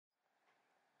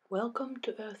Welcome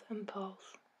to Earth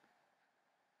Impulse.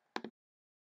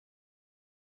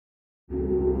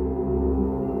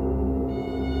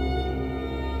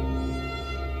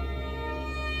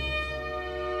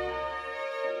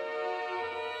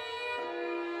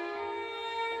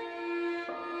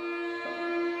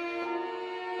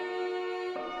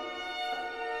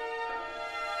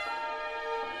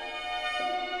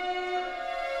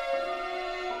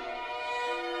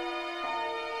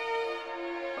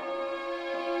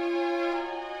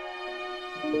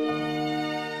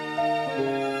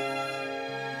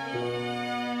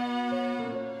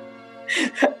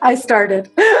 I started.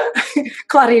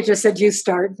 Claudia just said, you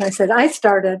start. And I said, I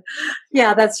started.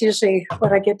 Yeah, that's usually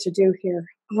what I get to do here.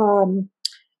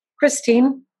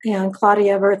 Christine and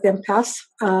Claudia of Earth Impasse.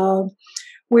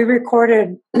 We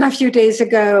recorded a few days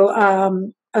ago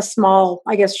a small,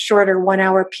 I guess, shorter 1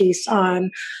 hour piece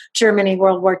on Germany,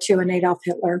 World War II, and Adolf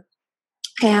Hitler.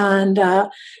 And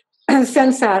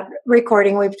since that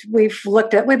recording, we've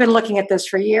been looking at this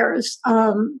for years.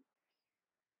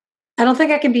 I don't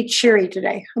think I can be cheery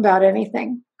today about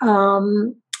anything.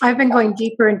 I've been going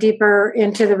deeper and deeper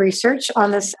into the research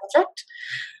on this subject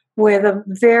with a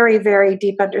very, very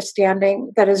deep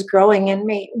understanding that is growing in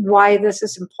me why this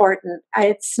is important.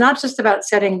 It's not just about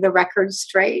setting the record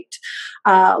straight,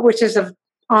 which is a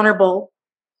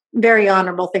very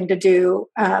honorable thing to do,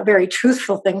 very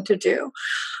truthful thing to do.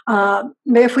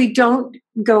 If we don't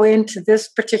go into this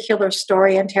particular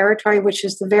story and territory, which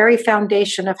is the very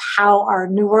foundation of how our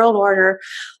New World Order,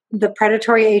 the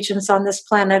predatory agents on this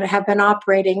planet have been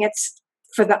operating, it's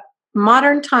for the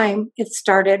modern time, it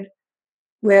started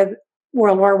with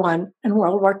World War I and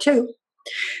World War II.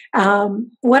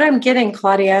 What I'm getting,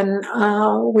 Claudia,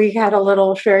 and we had a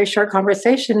little very short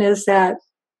conversation, is that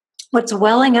what's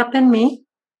welling up in me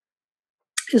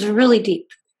is really deep.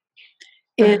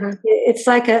 It's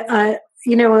like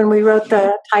when we wrote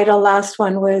the title, last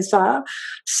one was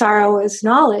Sorrow is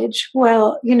Knowledge.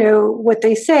 Well, what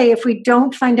they say, if we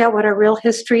don't find out what our real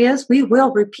history is, we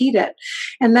will repeat it.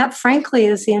 And that, frankly,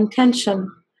 is the intention.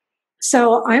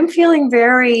 So I'm feeling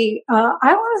very,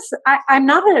 I'm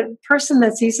not a person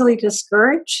that's easily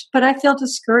discouraged, but I feel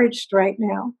discouraged right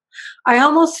now. I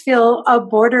almost feel a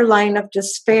borderline of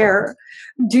despair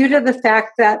due to the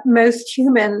fact that most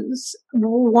humans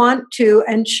want to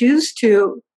and choose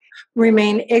to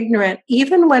remain ignorant,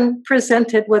 even when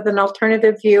presented with an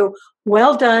alternative view,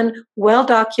 well done, well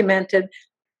documented.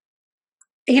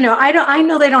 I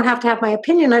know they don't have to have my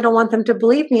opinion. I don't want them to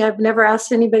believe me. I've never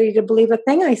asked anybody to believe a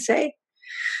thing I say,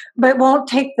 but won't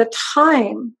take the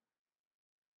time.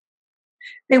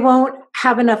 They won't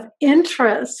have enough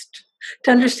interest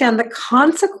to understand the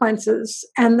consequences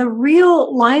and the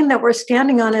real line that we're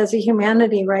standing on as a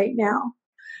humanity right now.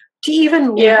 To even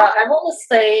I want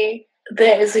to say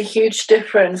there is a huge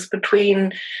difference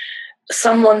between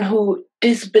someone who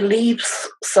disbelieves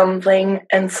something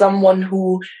and someone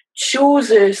who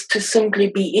chooses to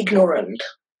simply be ignorant.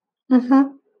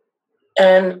 Mm-hmm.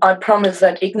 And I promise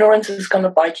that ignorance is going to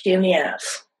bite you in the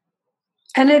ass.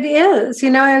 And it is,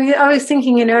 I was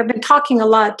thinking, I've been talking a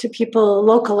lot to people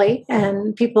locally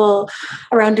and people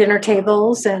around dinner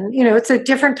tables. And, it's a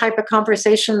different type of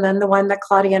conversation than the one that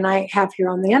Claudia and I have here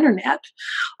on the internet,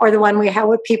 or the one we have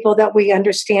with people that we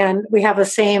understand. We have the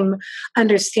same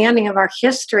understanding of our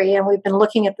history, and we've been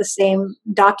looking at the same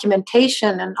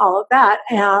documentation and all of that.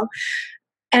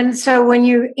 And so when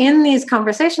you're in these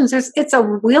conversations, it's a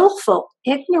willful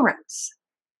ignorance.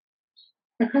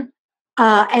 Mm-hmm.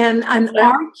 And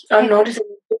I'm noticing,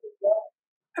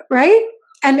 right?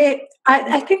 And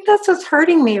I think that's what's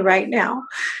hurting me right now,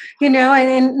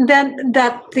 and then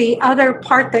that the other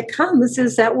part that comes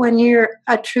is that when you're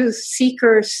a truth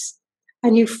seeker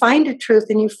and you find a truth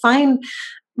and you find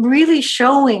really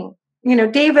showing,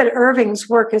 David Irving's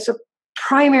work is a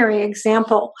primary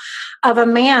example of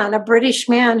a British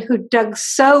man who dug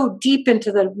so deep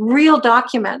into the real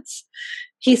documents.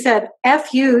 He said,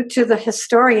 F you to the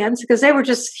historians, because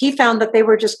he found that they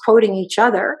were just quoting each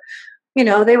other.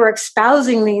 They were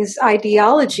espousing these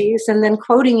ideologies and then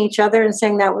quoting each other and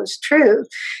saying that was true.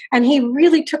 And he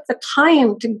really took the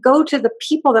time to go to the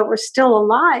people that were still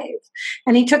alive.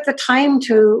 And he took the time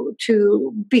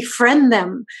to befriend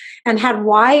them, and had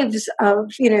wives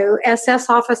of,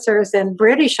 SS officers and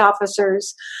British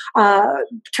officers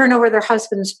turn over their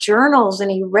husbands' journals. And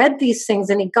he read these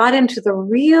things and he got into the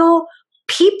real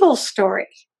people story.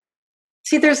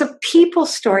 See, there's a people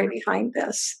story behind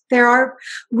this. There are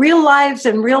real lives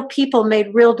and real people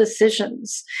made real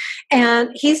decisions.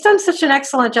 And he's done such an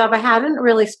excellent job. I hadn't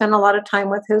really spent a lot of time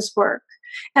with his work.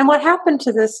 And what happened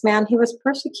to this man? He was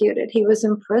persecuted. He was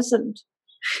imprisoned.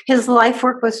 His life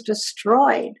work was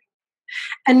destroyed.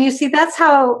 And you see, that's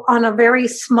how, on a very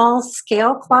small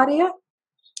scale, Claudia,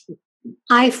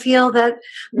 I feel that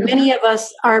many of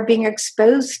us are being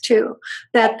exposed to,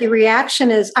 that the reaction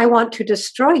is, I want to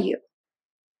destroy you.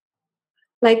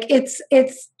 Like it's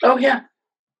oh yeah.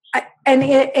 And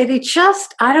it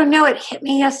just, I don't know, it hit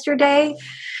me yesterday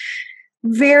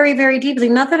very, very deeply.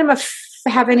 Not that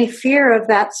have any fear of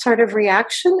that sort of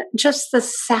reaction, just the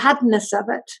sadness of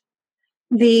it,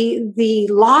 the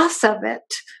loss of it.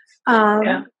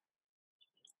 Yeah.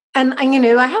 And,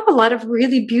 I have a lot of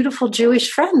really beautiful Jewish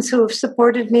friends who have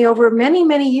supported me over many,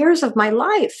 many years of my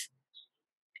life.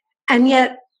 And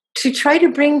yet to try to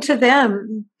bring to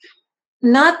them,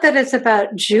 not that it's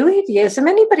about Judaism.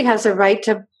 Anybody has a right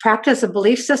to practice a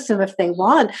belief system if they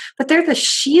want, but they're the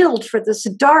shield for this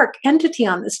dark entity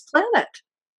on this planet.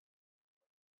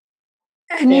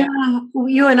 And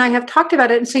you and I have talked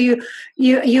about it. And so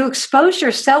you expose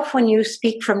yourself when you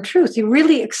speak from truth. You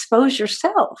really expose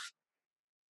yourself.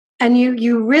 And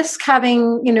you risk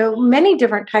having, many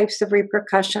different types of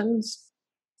repercussions.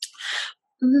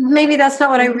 Maybe that's not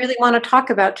what I really want to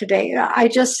talk about today. I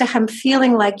just am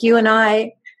feeling like you and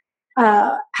I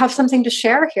have something to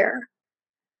share here.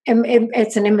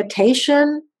 It's an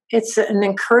invitation. It's an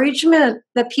encouragement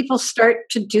that people start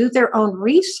to do their own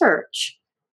research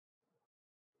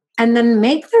and then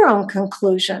make their own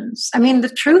conclusions. I mean, the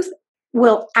truth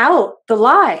will out the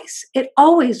lies. It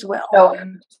always will. Oh,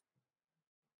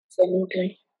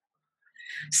 absolutely.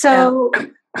 So,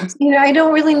 I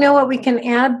don't really know what we can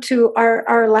add to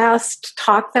our last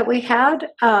talk that we had,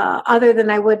 other than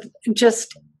I would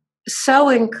just so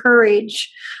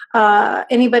encourage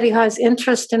anybody who has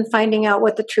interest in finding out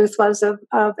what the truth was of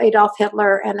Adolf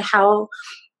Hitler and how,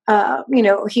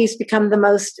 he's become the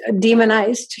most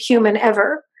demonized human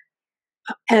ever,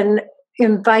 and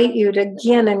invite you to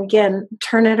again and again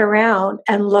turn it around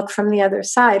and look from the other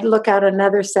side, look out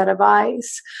another set of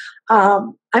eyes.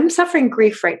 I'm suffering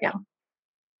grief right now.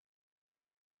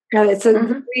 It's a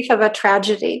grief of a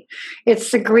tragedy.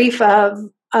 It's the grief of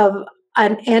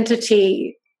an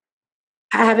entity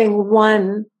having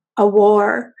won a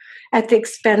war at the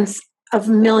expense of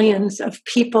millions of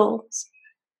people.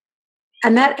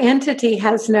 And that entity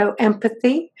has no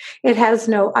empathy. It has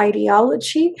no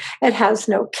ideology. It has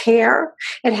no care.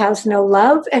 It has no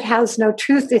love. It has no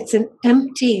truth. It's an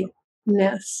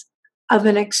emptiness of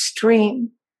an extreme.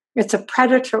 It's a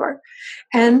predator.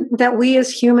 And that we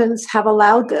as humans have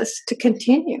allowed this to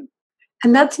continue.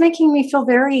 And that's making me feel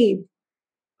very,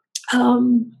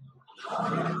 I'm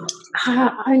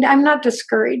not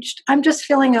discouraged. I'm just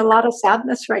feeling a lot of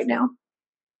sadness right now.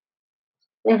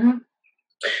 Mm-hmm.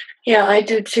 Yeah, I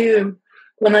do too.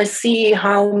 When I see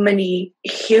how many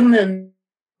humans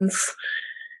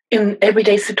in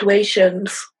everyday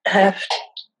situations have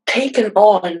taken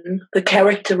on the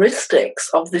characteristics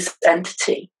of this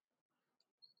entity.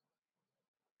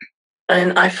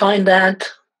 And I find that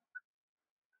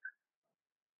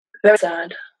very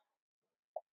sad.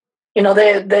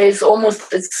 There's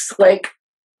almost, it's like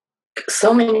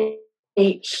so many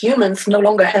humans no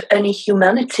longer have any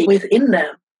humanity within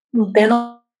them. Mm-hmm. They're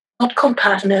not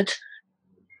compassionate.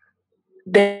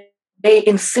 They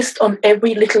insist on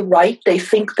every little right they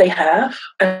think they have.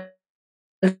 And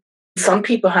some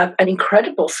people have an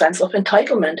incredible sense of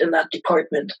entitlement in that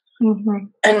department. Mm-hmm.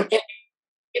 And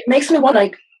it makes me wonder,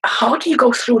 like, how do you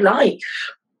go through life?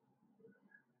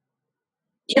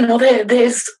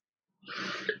 There's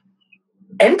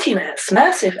emptiness,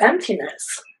 massive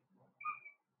emptiness.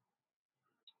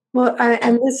 Well,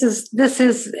 and this is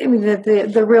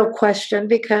the real question,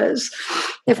 because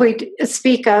if we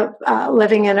speak of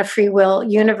living in a free will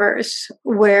universe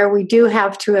where we do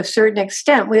have, to a certain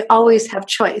extent, we always have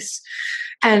choice.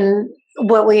 And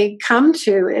what we come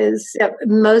to is that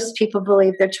most people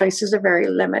believe their choices are very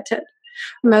limited.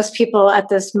 Most people at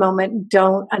this moment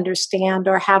don't understand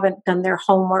or haven't done their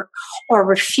homework or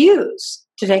refuse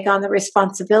to take on the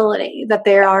responsibility that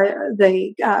they are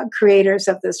the creators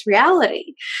of this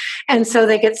reality. And so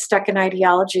they get stuck in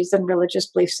ideologies and religious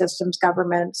belief systems,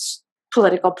 governments,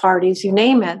 political parties, you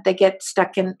name it. They get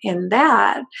stuck in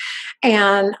that.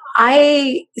 And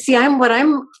what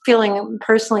I'm feeling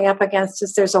personally up against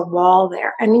is there's a wall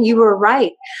there. And you were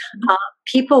right.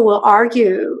 People will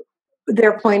argue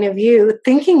their point of view,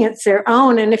 thinking it's their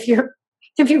own. And if you've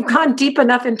gone deep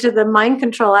enough into the mind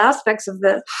control aspects of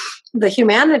the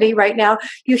humanity right now,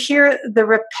 you hear the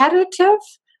repetitive,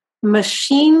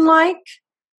 machine-like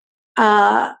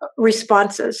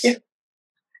responses. Yeah.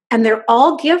 And they're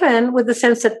all given with the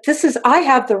sense that I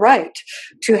have the right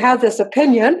to have this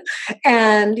opinion.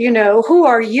 And, who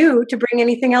are you to bring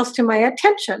anything else to my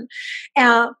attention?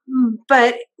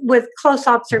 But with close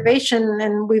observation,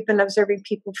 and we've been observing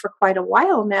people for quite a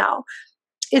while now,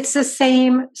 it's the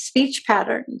same speech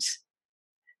patterns.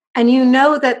 And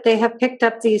that they have picked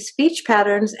up these speech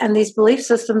patterns and these belief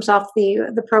systems off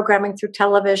the programming through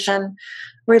television,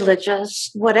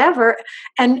 religious, whatever.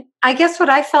 And I guess what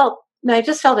I felt, and I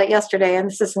just felt it yesterday, and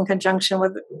this is in conjunction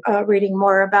with reading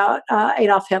more about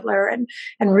Adolf Hitler and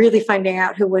really finding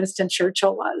out who Winston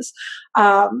Churchill was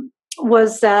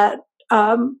that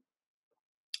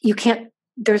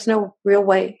there's no real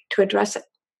way to address it.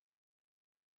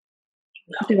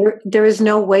 No. There is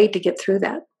no way to get through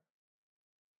that.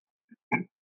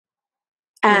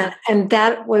 And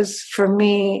that was for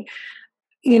me,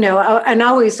 and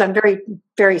always I'm very,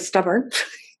 very stubborn.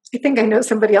 I think I know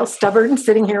somebody else stubborn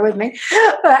sitting here with me.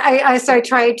 But I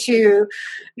try to,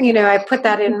 I put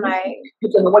that in my... You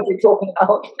don't know what you're talking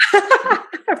about.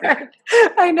 Right.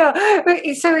 I know.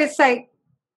 So it's like,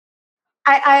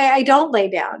 I don't lay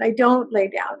down. I don't lay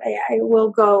down. I will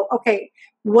go, okay,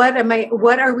 what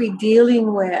are we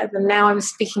dealing with? And now I'm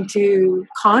speaking to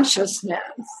consciousness.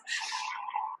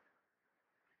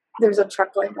 There's a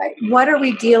truck going by. What are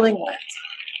we dealing with?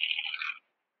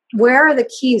 Where are the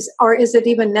keys? Or is it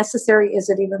even necessary? Is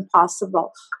it even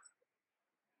possible?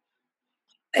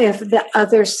 If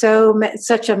there's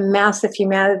such a massive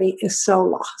humanity is so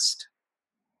lost.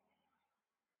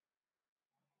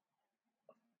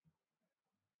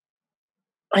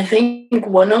 I think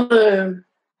one of the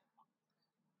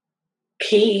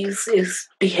keys is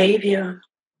behavior.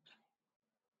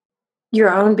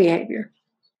 Your own behavior.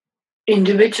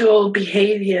 Individual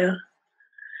behavior.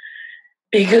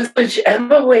 Because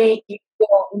whichever way you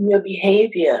go in your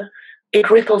behavior, it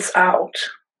ripples out.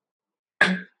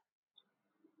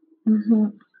 Mm-hmm.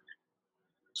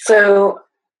 So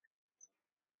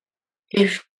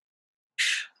if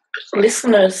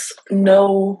listeners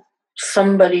know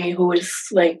somebody who is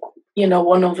like,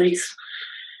 one of these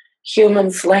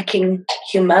humans lacking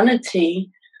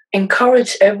humanity,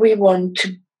 encourage everyone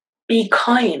to be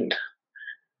kind.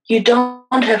 You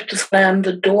don't have to slam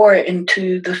the door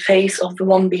into the face of the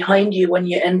one behind you when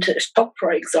you enter a shop,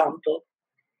 for example.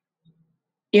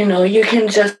 You can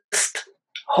just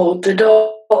hold the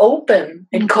door open.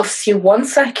 It costs you 1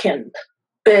 second.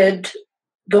 But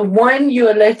the one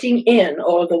you're letting in,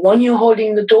 or the one you're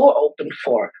holding the door open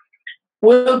for,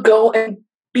 will go and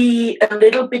be a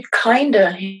little bit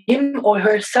kinder, him or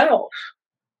herself.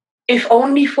 If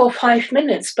only for 5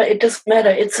 minutes, but it doesn't matter.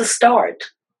 It's a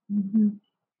start. Mm-hmm.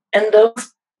 And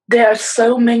there are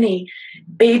so many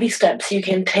baby steps you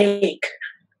can take.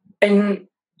 And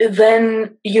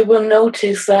then you will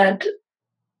notice that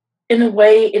in a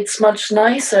way it's much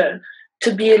nicer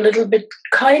to be a little bit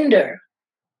kinder.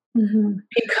 Mm-hmm.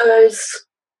 Because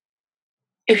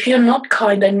if you're not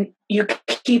kind, then you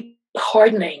keep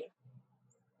hardening.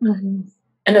 Mm-hmm.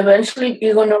 And eventually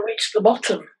you're going to reach the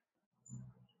bottom.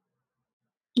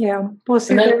 Yeah. Well,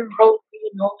 see, and then probably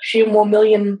a few more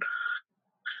million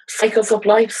cycles of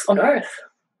lives on Earth.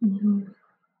 Mm-hmm.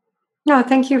 No,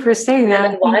 thank you for saying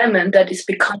that. In an environment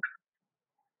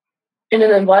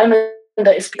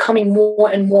that is becoming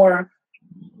more and more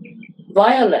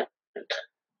violent.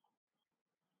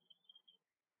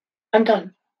 I'm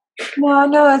done.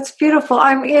 No, it's beautiful.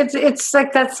 It's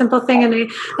like that simple thing,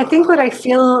 and I think what I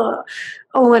feel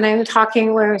when I'm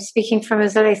talking, where I'm speaking from,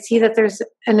 is that I see that there's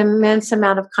an immense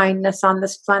amount of kindness on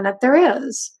this planet. There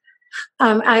is.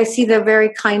 I see the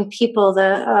very kind people,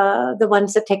 the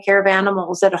ones that take care of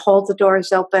animals, that hold the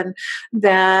doors open,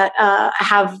 that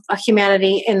have a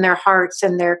humanity in their hearts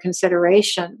and their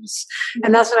considerations. Mm-hmm.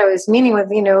 And that's what I was meaning with,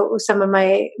 some of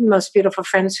my most beautiful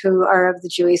friends who are of the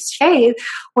Jewish faith,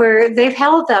 where they've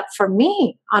held that for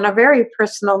me on a very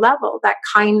personal level, that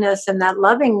kindness and that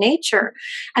loving nature.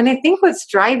 And I think what's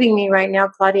driving me right now,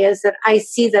 Claudia, is that I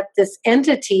see that this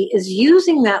entity is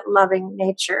using that loving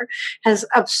nature, has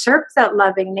usurped that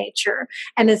loving nature,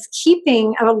 and is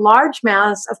keeping a large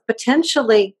mass of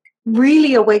potentially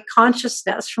really awake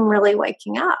consciousness from really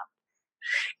waking up.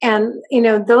 And,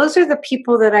 those are the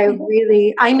people that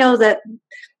I know that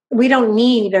we don't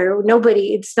need, or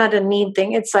nobody, it's not a need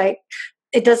thing. It's like,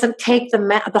 it doesn't take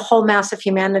the whole mass of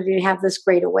humanity to have this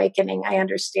great awakening. I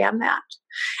understand that.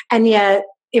 And yet,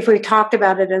 if we talked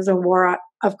about it as a war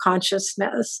of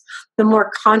consciousness, the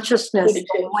more consciousness,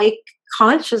 awake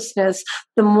consciousness,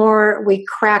 the more we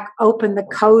crack open the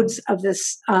codes of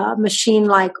this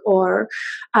machine-like or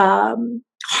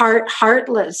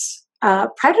heartless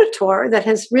predator that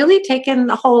has really taken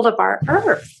hold of our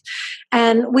earth.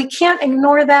 And we can't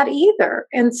ignore that either.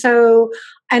 And so,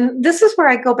 and this is where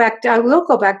I will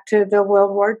go back to the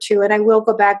World War II, and I will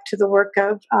go back to the work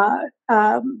of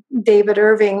David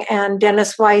Irving and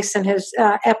Dennis Weiss and his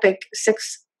epic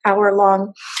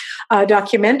 6-hour-long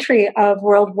documentary of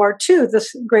World War II, The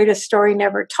Greatest Story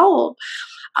Never Told.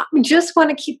 I just want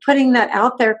to keep putting that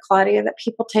out there, Claudia, that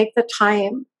people take the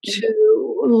time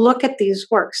to look at these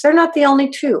works. They're not the only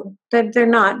two. They're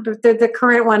not. They're the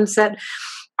current ones that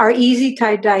are easy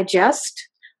to digest,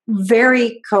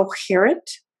 very coherent.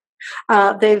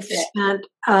 They've spent,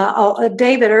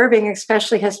 David Irving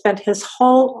especially has spent his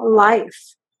whole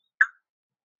life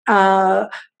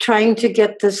trying to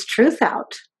get this truth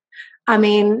out. I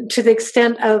mean, to the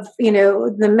extent of,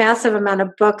 the massive amount of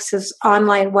books, his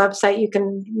online website, you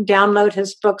can download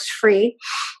his books free.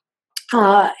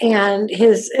 And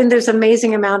there's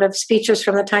amazing amount of speeches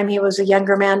from the time he was a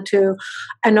younger man to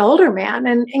an older man,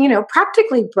 and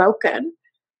practically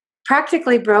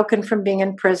broken from being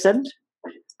imprisoned,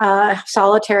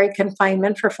 solitary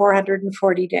confinement for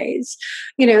 440 days.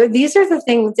 These are the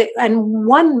things that, and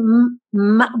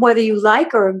whether you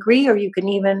like or agree, or you can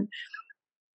even,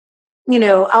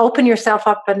 open yourself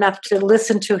up enough to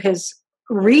listen to his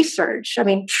research. I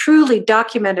mean, truly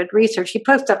documented research. He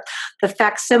puts up the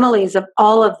facsimiles of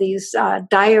all of these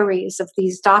diaries, of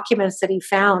these documents that he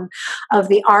found, of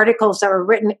the articles that were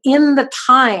written in the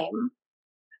time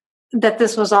that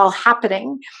this was all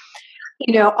happening.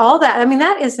 All that. I mean,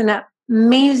 that is an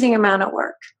amazing amount of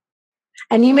work.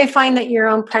 And you may find that your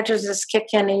own prejudices kick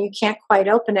in and you can't quite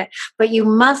open it, but you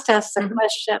must ask the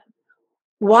question,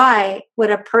 why would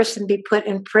a person be put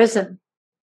in prison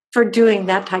for doing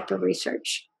that type of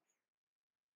research?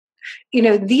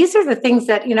 These are the things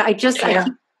that, I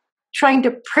keep trying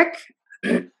to prick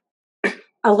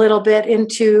a little bit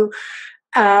into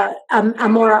a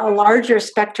larger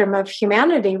spectrum of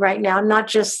humanity right now, not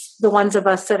just the ones of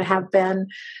us that have been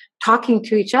talking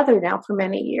to each other now for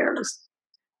many years.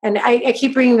 And I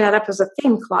keep bringing that up as a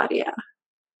theme, Claudia.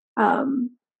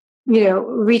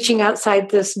 Reaching outside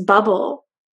this bubble.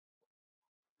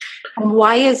 And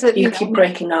why is it you keep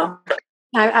breaking up?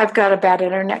 I've got a bad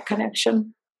internet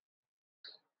connection.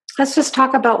 Let's just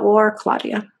talk about war,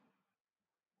 Claudia.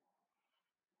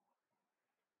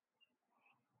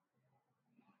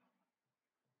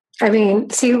 I mean,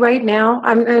 see, right now,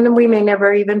 and we may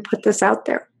never even put this out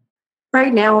there.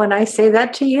 Right now, when I say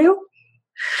that to you,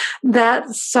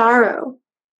 that sorrow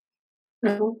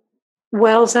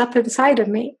wells up inside of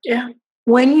me. Yeah.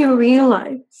 When you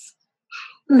realize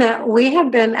that we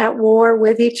have been at war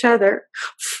with each other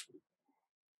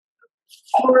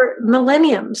for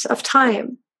millenniums of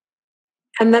time,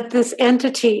 and that this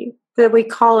entity, that we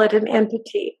call it an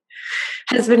entity,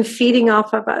 has been feeding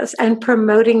off of us and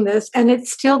promoting this, and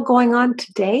it's still going on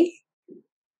today.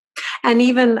 And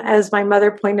even as my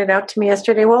mother pointed out to me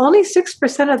yesterday, well, only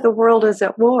 6% of the world is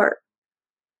at war.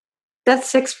 That's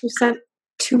 6%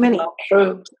 too many. Not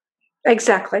true.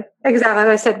 Exactly.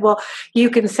 I said, well,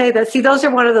 you can say that. See, those are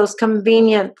one of those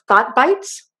convenient thought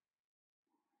bites.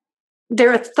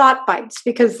 They're thought bites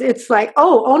because it's like,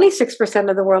 oh, only 6%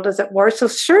 of the world is at war, so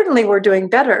certainly we're doing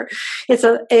better.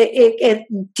 It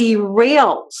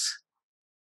derails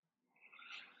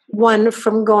one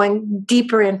from going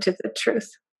deeper into the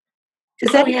truth.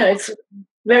 It's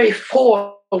very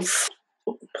false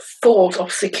thought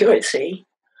of security.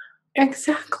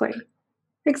 Exactly.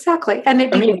 And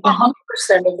 100%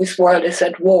 of this world is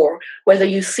at war, whether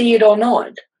you see it or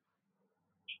not.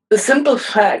 The simple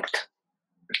fact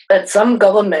that some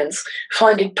governments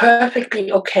find it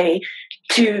perfectly okay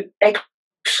to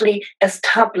actually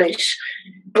establish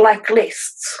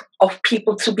blacklists of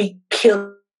people to be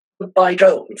killed by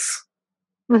drones.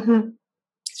 Mm-hmm.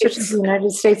 Such as the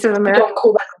United States of America. Don't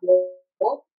call that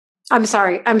war. I'm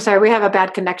sorry. We have a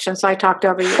bad connection, so I talked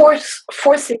over you.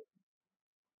 Forcing.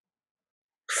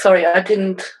 Sorry, I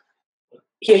didn't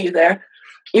hear you there.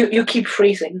 You keep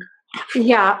freezing.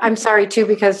 Yeah, I'm sorry too,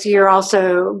 because you're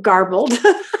also garbled.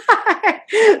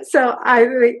 So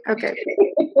okay.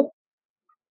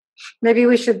 Maybe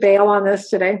we should bail on this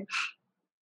today.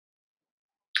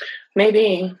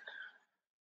 Maybe.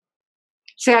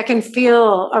 See, I can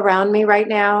feel around me right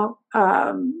now.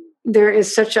 There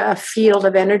is such a field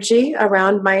of energy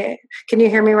around my. Can you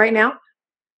hear me right now?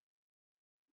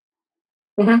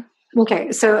 Mm-hmm.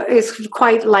 Okay, so it's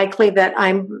quite likely that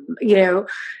I'm,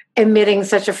 emitting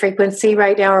such a frequency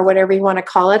right now, or whatever you want to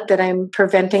call it, that I'm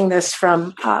preventing this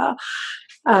from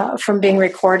being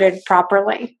recorded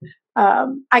properly.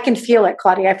 I can feel it,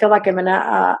 Claudia. I feel like I'm in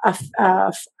a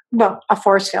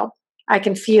force field. I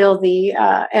can feel the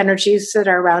energies that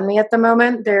are around me at the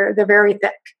moment. They're very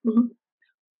thick. Mm-hmm.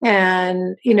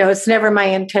 And, it's never my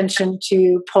intention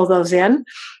to pull those in.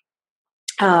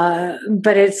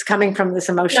 But it's coming from this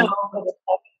emotion.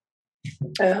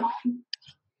 No.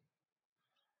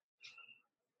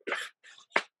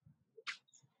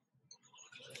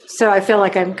 So I feel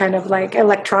like I'm kind of like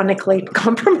electronically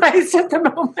compromised at the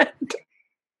moment.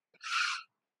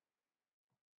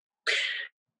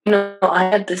 I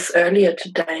had this earlier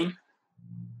today.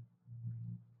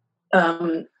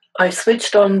 I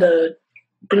switched on the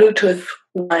Bluetooth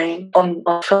line on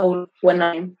my phone when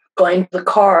I'm going to the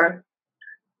car,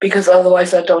 because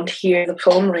otherwise I don't hear the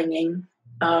phone ringing.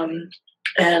 And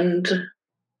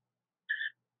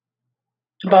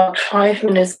about 5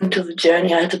 minutes into the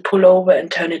journey, I had to pull over and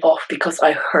turn it off because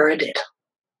I heard it.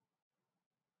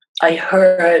 I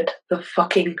heard the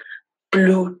fucking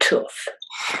Bluetooth.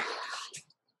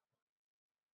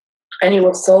 And it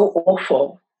was so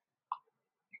awful.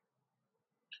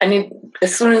 And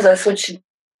as soon as I switched, it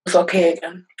was okay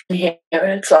again. I hear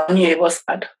it, so I knew it was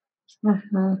bad.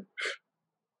 Mm-hmm.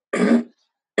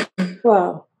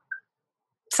 Well,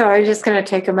 so I'm just going to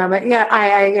take a moment. Yeah,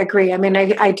 I agree. I mean,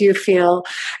 I do feel,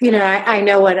 I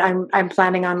know what I'm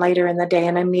planning on later in the day,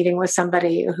 and I'm meeting with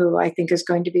somebody who I think is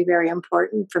going to be very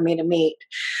important for me to meet.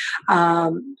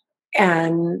 And,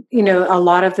 a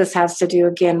lot of this has to do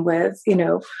again with,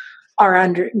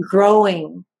 our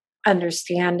growing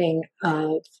understanding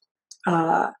of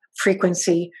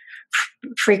frequency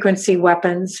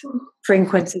weapons,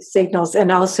 frequency signals,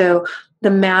 and also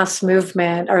the mass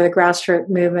movement or the grassroots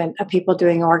movement of people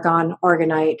doing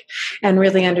orgonite, and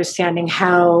really understanding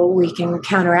how we can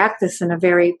counteract this in a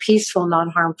very peaceful,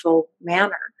 non-harmful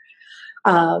manner.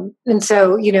 And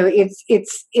so,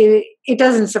 it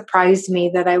doesn't surprise me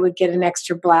that I would get an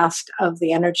extra blast of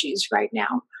the energies right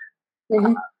now.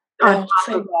 Mm-hmm. On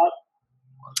top of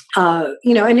that,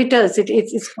 and it does.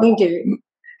 It's going to.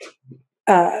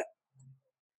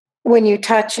 When you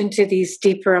touch into these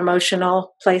deeper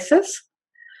emotional places,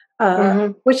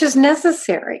 which is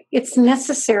necessary. It's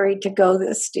necessary to go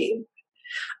this deep.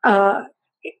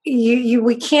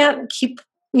 We can't keep,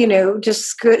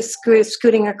 just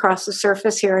scooting across the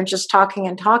surface here and just talking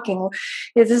and talking.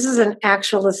 This is an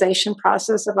actualization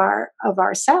process of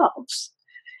ourselves,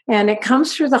 and it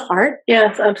comes through the heart.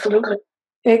 Yes, absolutely.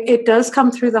 It does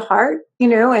come through the heart,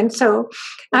 and so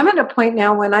I'm at a point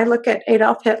now when I look at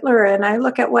Adolf Hitler and I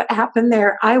look at what happened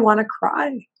there, I want to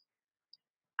cry.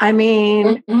 I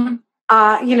mean, and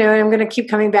I'm going to keep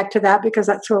coming back to that because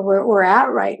that's where we're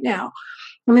at right now.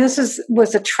 I mean, this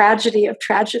was a tragedy of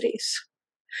tragedies.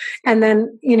 And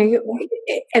then,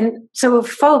 and so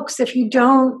folks, if you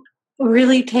don't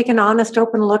really take an honest,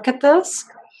 open look at this,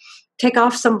 take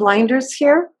off some blinders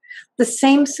here, the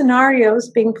same scenario is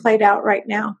being played out right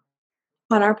now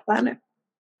on our planet.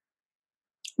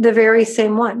 The very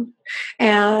same one.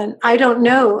 And I don't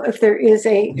know if there is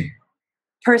a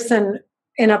person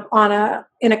in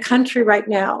a country right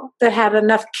now that had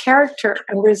enough character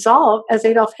and resolve as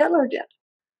Adolf Hitler did.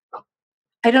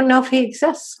 I don't know if he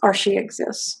exists or she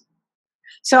exists.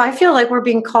 So I feel like we're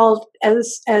being called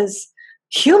as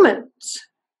humans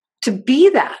to be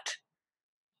that.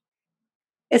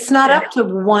 It's not up to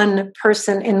one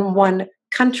person in one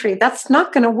country. That's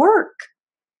not going to work.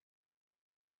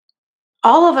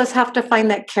 All of us have to find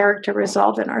that character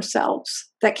resolve in ourselves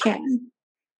that can.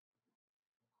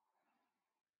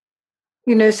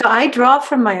 So I draw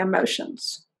from my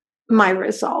emotions, my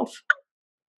resolve.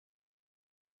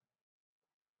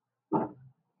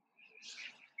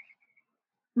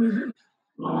 Mm-hmm.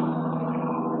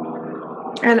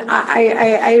 And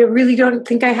I really don't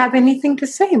think I have anything to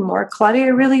say more, Claudia. I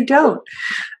really don't.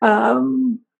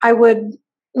 I would,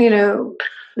 No.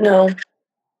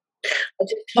 I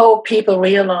just hope people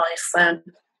realize that,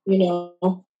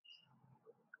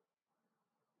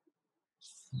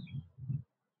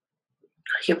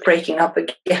 you're breaking up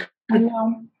again.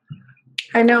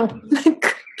 I know.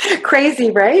 Crazy,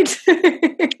 right?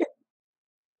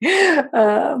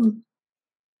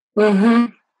 Mm-hmm.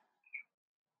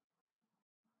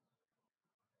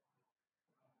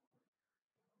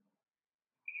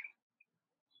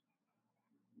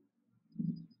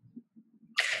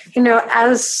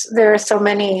 As there are so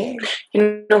many.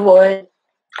 You know what?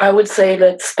 I would say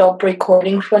let's stop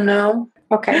recording for now.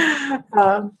 Okay.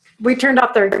 We turned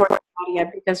off the recording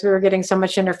audio because we were getting so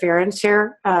much interference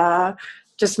here.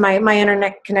 Just my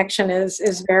internet connection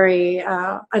is very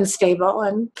unstable.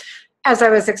 And as I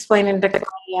was explaining to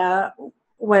Claudia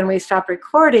when we stopped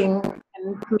recording,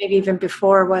 and maybe even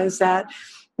before, was that,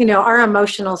 our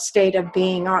emotional state of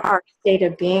being, our state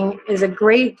of being is a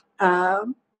great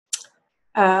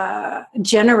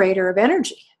generator of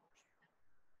energy.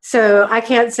 So I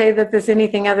can't say that there's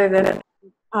anything other than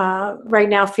right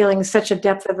now feeling such a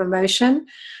depth of emotion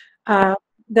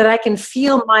that I can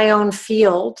feel my own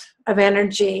field of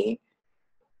energy.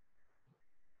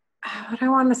 What do I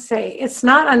want to say? It's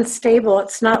not unstable.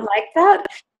 It's not like that.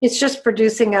 It's just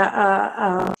producing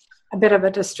a bit of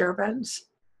a disturbance.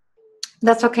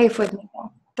 That's okay with me,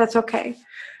 though. That's okay.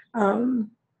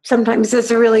 Sometimes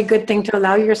it's a really good thing to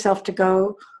allow yourself to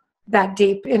go that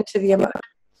deep into the emotion.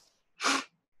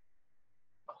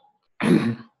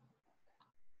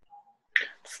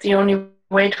 It's the only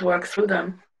way to work through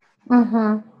them.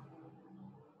 Mm-hmm.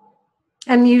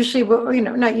 And usually,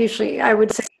 not usually, I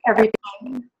would say every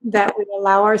time that we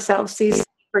allow ourselves these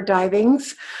deeper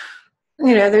divings,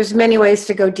 there's many ways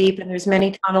to go deep, and there's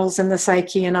many tunnels in the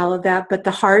psyche and all of that, but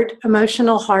the heart,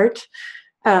 emotional heart,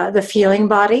 the feeling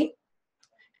body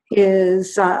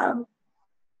is, in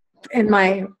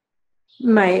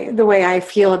the way I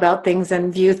feel about things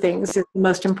and view things, is the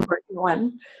most important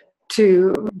one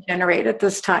to generate at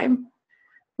this time,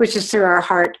 which is through our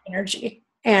heart energy.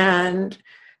 And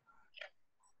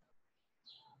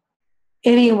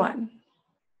anyone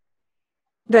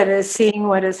that is seeing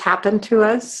what has happened to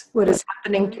us, what is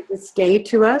happening to this day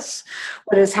to us,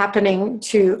 what is happening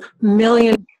to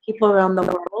millions of people around the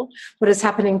world, what is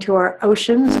happening to our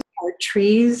oceans, our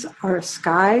trees, our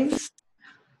skies,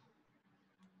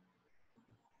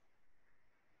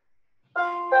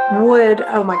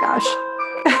 oh my gosh.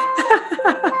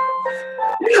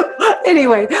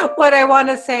 Anyway, what I want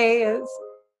to say is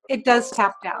it does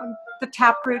tap down. The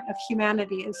taproot of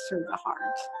humanity is through the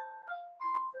heart.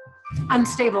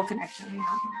 Unstable connection.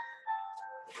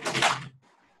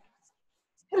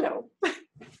 Hello.